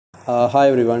Hi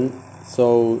everyone.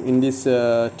 So in this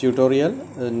tutorial,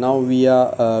 now we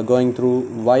are going through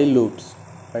while loops,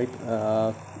 right?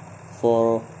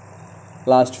 For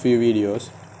last few videos.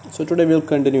 So today we'll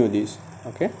continue this.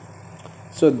 Okay.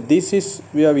 So this is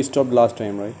where we stopped last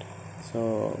time, right?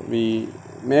 So we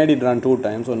made it run 2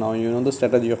 times. So now you know the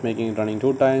strategy of making it running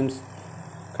 2 times,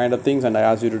 kind of things. And I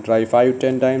asked you to try 5,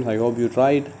 10 times. I hope you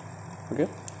tried. Okay.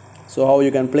 So how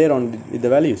you can play around with the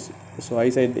values. So I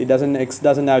said x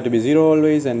doesn't have to be 0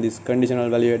 always, and this conditional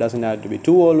value doesn't have to be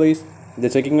 2 always, the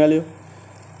checking value.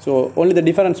 So only the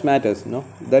difference matters,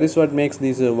 that is what makes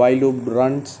this while loop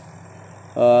runs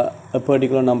a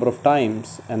particular number of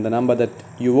times and the number that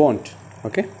you want.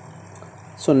 Okay,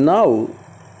 so now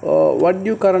what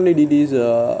you currently did is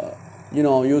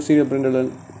you serial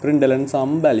println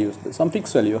some values, some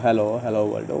fixed value, hello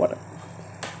world or whatever.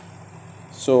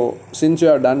 So since you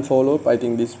have done for loop, I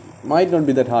think this might not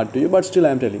be that hard to you, but still I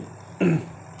am telling.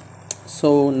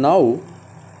 So now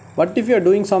what if you are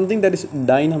doing something that is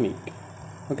dynamic?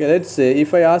 Okay, let's say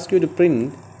if I ask you to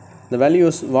print the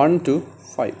values 1 to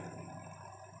 5.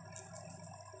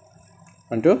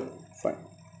 1 to 5.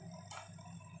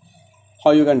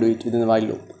 How you can do it within the while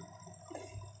loop?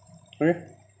 Okay,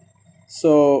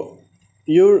 so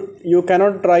you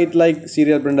cannot write like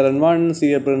serial println 1,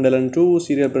 serial println 2,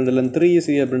 serial println 3,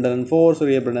 serial println 4,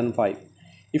 serial println 5.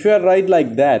 If you are write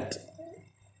like that,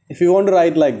 if you want to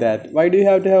write like that, why do you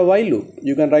have to have a while loop?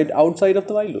 You can write outside of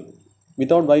the while loop.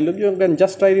 Without while loop, you can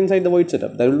just write inside the void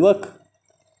setup. That will work.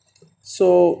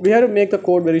 So we have to make the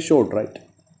code very short, right?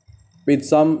 With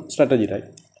some strategy, right?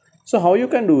 So how you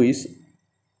can do is,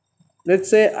 let's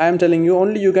say I am telling you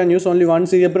you can use only one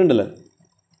serial println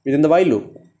within the while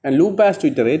loop, and loop has to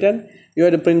iterate, and you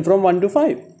have to print from 1 to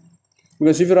 5.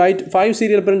 Because if you write 5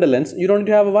 serial printlns, you don't need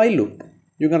to have a while loop.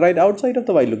 You can write outside of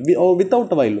the while loop or without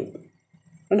the while loop.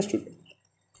 Understood?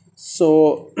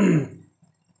 So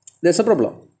there's a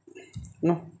problem.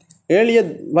 No. Earlier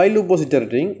while loop was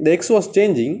iterating, the x was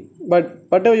changing, but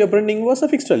whatever you're printing was a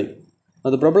fixed value.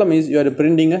 Now the problem is you are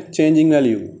printing a changing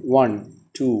value 1,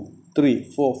 2,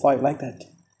 3, 4, 5 like that.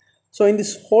 So in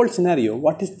this whole scenario,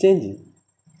 what is changing?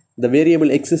 The variable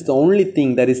x is the only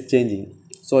thing that is changing.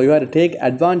 So you have to take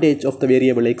advantage of the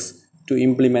variable x to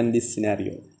implement this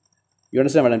scenario. You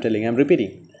understand what I'm telling? I'm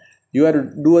repeating. You have to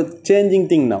do a changing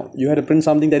thing now. You have to print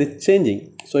something that is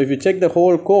changing. So if you check the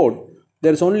whole code,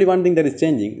 there is only one thing that is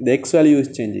changing. The x value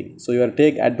is changing. So you have to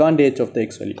take advantage of the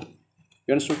x value.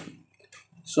 You understood?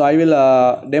 So I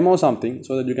will demo something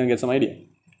so that you can get some idea.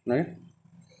 Okay?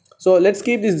 So let's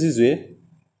keep this way.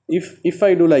 If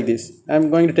I do like this, I'm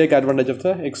going to take advantage of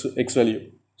the x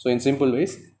value. So in simple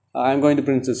ways, I'm going to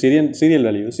print the serial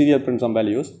value, serial print some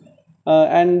values,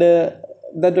 and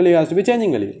that value has to be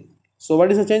changing value. So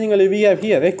what is the changing value we have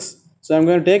here? X. So I'm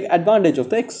going to take advantage of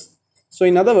the x. So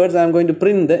in other words, I'm going to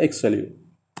print the x value.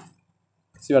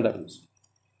 See what happens.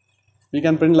 We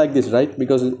can print like this, right?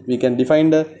 Because we can define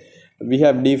we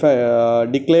have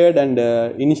declared and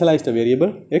initialized a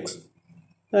variable x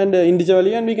and integer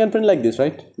value, and we can print like this,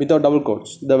 right? Without double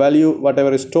quotes. The value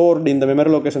whatever is stored in the memory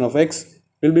location of x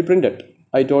will be printed.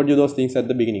 I told you those things at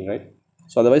the beginning, right?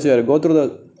 So otherwise you have to go through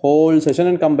the whole session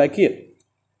and come back here.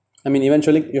 I mean,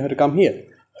 eventually you have to come here.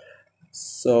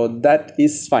 So that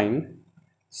is fine.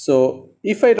 So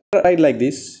if I write like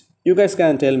this, you guys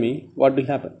can tell me what will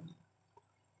happen.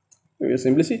 You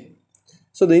simply see.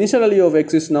 So the initial value of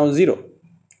x is now 0.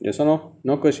 Yes or no?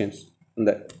 No questions on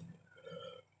that.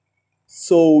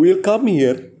 So we'll come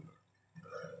here.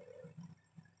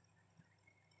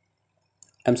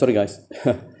 I'm sorry guys.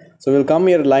 So we'll come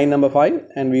here line number 5,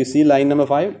 and we see line number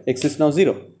 5, x is now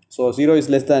 0. So 0 is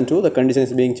less than 2, the condition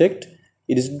is being checked,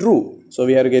 it is true. So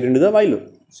we have to get into the while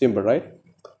loop. Simple, right?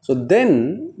 So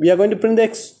then we are going to print the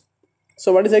x.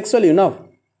 So what is x value now?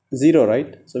 0,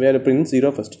 right? So we have to print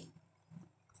 0 first.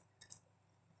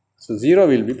 So 0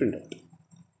 will be printed.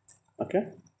 Okay.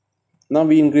 Now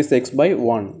we increase the x by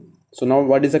 1. So now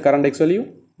what is the current x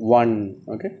value? 1.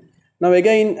 Okay. Now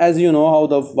again, as you know how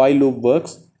the while loop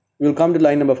works, we will come to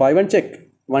line number 5 and check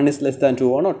 1 is less than 2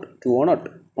 or not, 2 or not,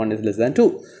 1 is less than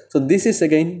 2. So this is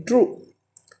again true.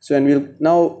 So and we'll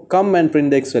now come and print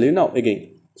the x value now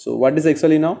again. So what is the x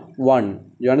value now?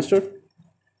 1. You understood?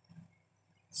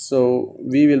 So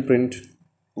we will print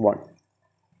 1.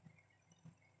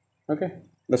 Okay,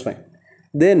 that's fine.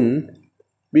 Then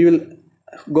we will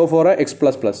go for a x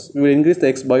plus plus. We will increase the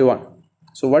x by 1.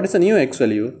 So what is the new x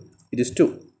value? It is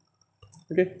 2.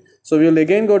 Okay. So we will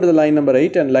again go to the line number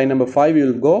 8, and line number 5 we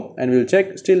will go and we will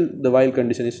check still the while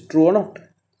condition is true or not.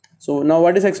 So now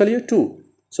what is x value? 2.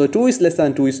 So 2 is less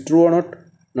than 2 is true or not?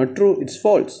 Not true, it's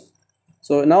false.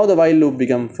 So now the while loop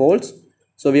become false.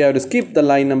 So we have to skip the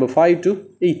line number 5 to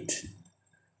 8.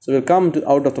 So we'll come to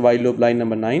out of the while loop line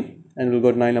number 9 and we'll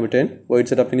go to line number 10, void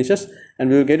setup finishes,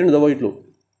 and we will get into the void loop.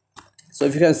 So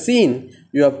if you have seen,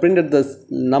 you have printed the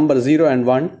number 0 and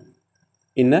 1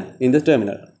 in the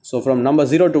terminal. So from number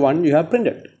 0 to 1 you have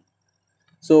printed.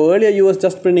 So earlier you was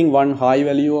just printing one hi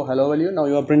value or hello value. Now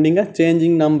you are printing a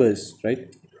changing numbers,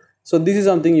 right? So this is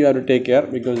something you have to take care,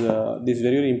 because this is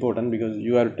very, very important, because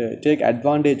you have to take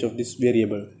advantage of this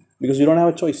variable, because you don't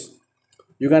have a choice.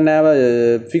 You can't have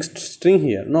a fixed string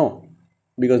here, no,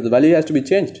 because the value has to be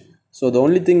changed. So the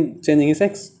only thing changing is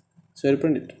x. So you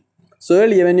print it. So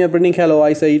earlier when you are printing hello,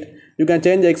 I said you can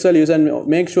change x values and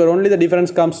make sure only the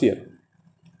difference comes here.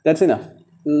 That's enough.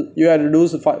 You have to do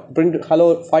print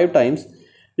hello 5 times.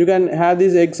 You can have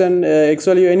this x and x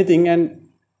value anything, and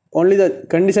only the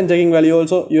condition checking value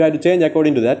also you have to change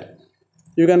according to that.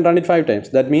 You can run it 5 times.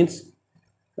 That means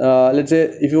let's say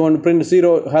if you want to print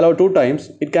 0 hello 2 times,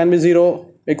 it can be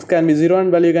 0, x can be 0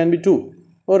 and value can be 2,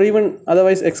 or even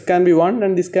otherwise x can be 1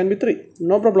 and this can be 3.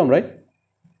 No problem, right?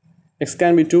 X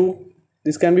can be 2,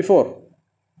 this can be 4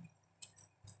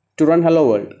 to run hello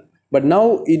world. But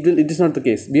now it is not the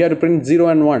case. We have to print 0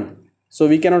 and 1. So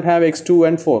we cannot have x2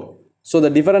 and 4. So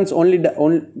the difference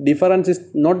difference is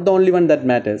not the only one that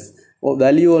matters.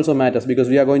 Value also matters, because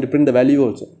we are going to print the value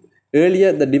also.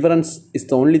 Earlier the difference is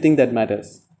the only thing that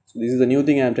matters. So this is the new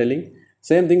thing I am telling.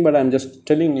 Same thing, but I am just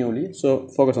telling newly. So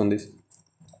focus on this.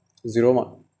 0, 1.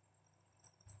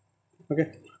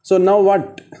 Okay. So now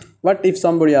what if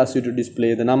somebody asks you to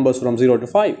display the numbers from 0 to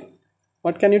 5?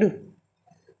 What can you do?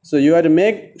 So you have to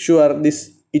make sure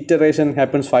this iteration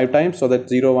happens 5 times, so that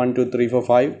 0, 1, 2, 3, 4,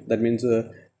 5. That means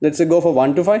let's say go for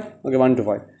 1 to 5. Okay, 1 to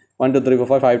 5. 1, 2, 3, 4,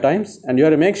 5, 5 times. And you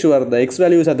have to make sure the x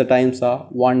values at the times are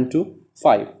 1 to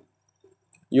 5.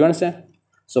 You understand?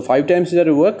 So 5 times you have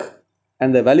to work,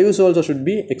 and the values also should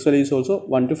be, x values also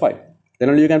 1 to 5. Then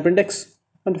only you can print x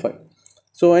 1 to 5.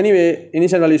 So anyway,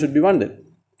 initial value should be 1 then.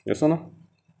 Yes or no?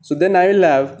 So then I will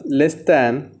have less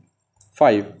than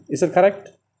 5. Is that correct?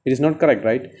 It is not correct,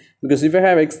 right? Because if I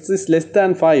have x is less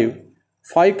than 5,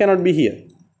 5 cannot be here.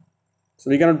 So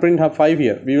we cannot print 5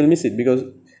 here. We will miss it, because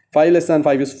 5 less than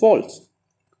 5 is false.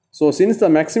 So since the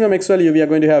maximum x value we are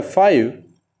going to have 5,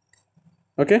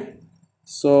 okay?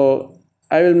 So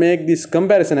I will make this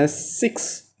comparison as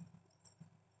 6.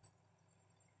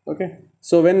 Okay?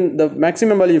 So when the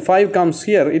maximum value 5 comes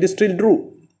here, it is still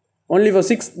true. Only for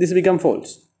 6 this becomes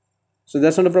false. So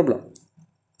that's not a problem.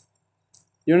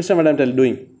 You understand what I am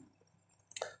doing?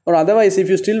 Or otherwise, if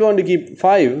you still want to keep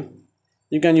 5,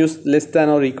 you can use less than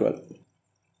or equal.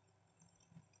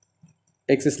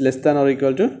 X is less than or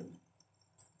equal to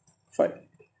 5.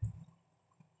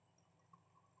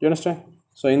 You understand?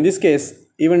 So in this case,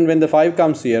 even when the 5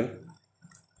 comes here,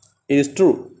 it is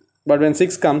true. But when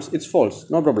 6 comes, it's false.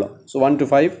 No problem. So 1 to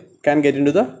 5 can get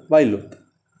into the while loop.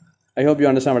 I hope you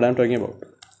understand what I am talking about.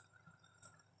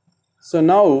 So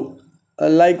now,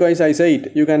 likewise I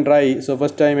said, you can try. So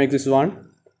first time x is 1.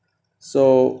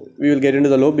 So we will get into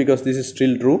the loop, because this is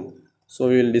still true. So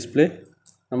we will display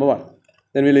number 1.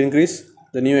 Then we will increase.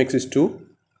 The new x is 2.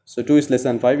 So 2 is less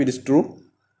than 5. It is true.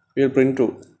 We will print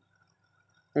 2.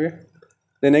 Okay.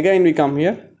 Then again we come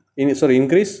here.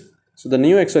 Increase. So the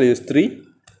new x value is 3.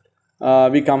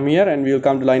 We come here and we will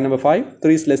come to line number 5.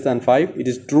 3 is less than 5. It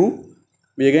is true.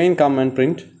 We again come and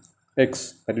print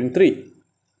x, that means 3.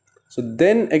 So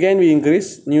then again we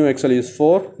increase. New x value is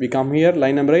 4. We come here,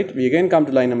 line number 8. We again come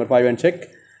to line number 5 and check.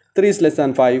 3 is less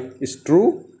than 5 is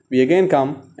true. We again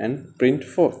come and print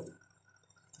 4.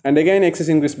 And again x is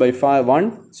increased by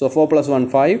 1. So 4 plus 1,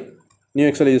 5. New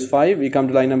x value is 5. We come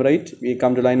to line number 8. We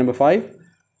come to line number 5.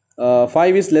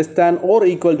 5 is less than or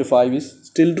equal to 5 is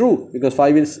still true, because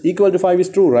 5 is equal to 5 is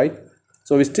true, right?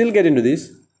 So we still get into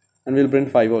this, and we will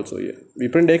print 5 also here. We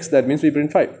print x, that means we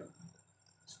print 5.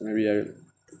 So maybe I will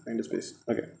find a space.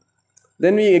 Okay.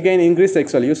 Then we again increase the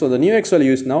x value. So the new x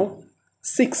value is now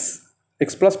 6.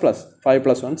 X plus plus 5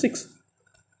 plus 1, 6.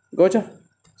 Gotcha?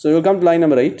 So you will come to line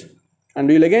number 8, and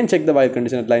we will again check the while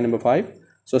condition at line number 5.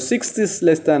 So 6 is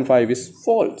less than 5 is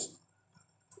false,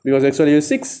 because x value is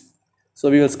 6. So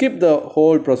we will skip the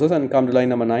whole process and come to line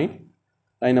number 9,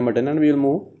 line number 10, and we will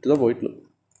move to the void loop.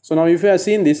 So now if you have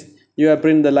seen this, you have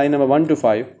printed the line number 1 to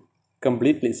 5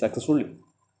 completely successfully.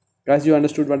 Guys, you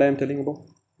understood what I am telling about?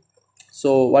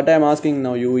 So what I am asking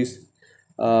now you is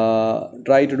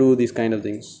try to do these kind of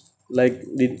things. Like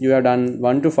you have done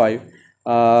 1 to 5,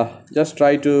 just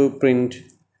try to print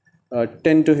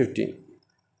 10 to 15.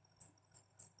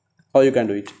 How you can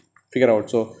do it? Figure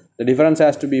out. So the difference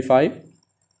has to be 5.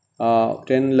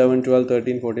 10, 11, 12,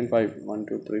 13, 14, 5. 1,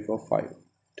 2, 3, 4, 5.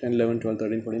 10, 11, 12,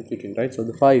 13, 14, 15, right? So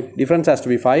the 5 difference has to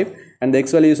be 5, and the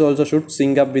x values also should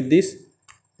sync up with these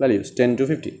values 10 to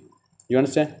 15. You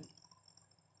understand?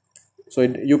 So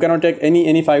you cannot take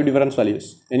any 5 difference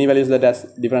values, any values that has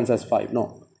difference as 5.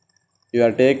 No, you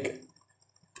have to take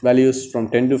values from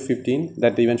 10 to 15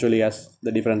 that eventually has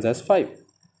the difference as 5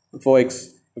 for x.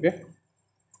 Okay,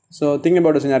 so think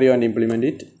about the scenario and implement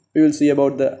it. We will see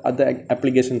about the other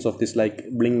applications of this, like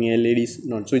blinking LEDs,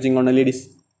 not switching on LEDs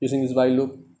using this while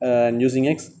loop and using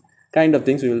x kind of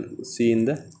things. We will see in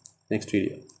the next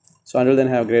video. So until then,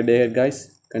 have a great day ahead,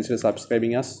 guys. Consider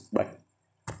subscribing us. Bye.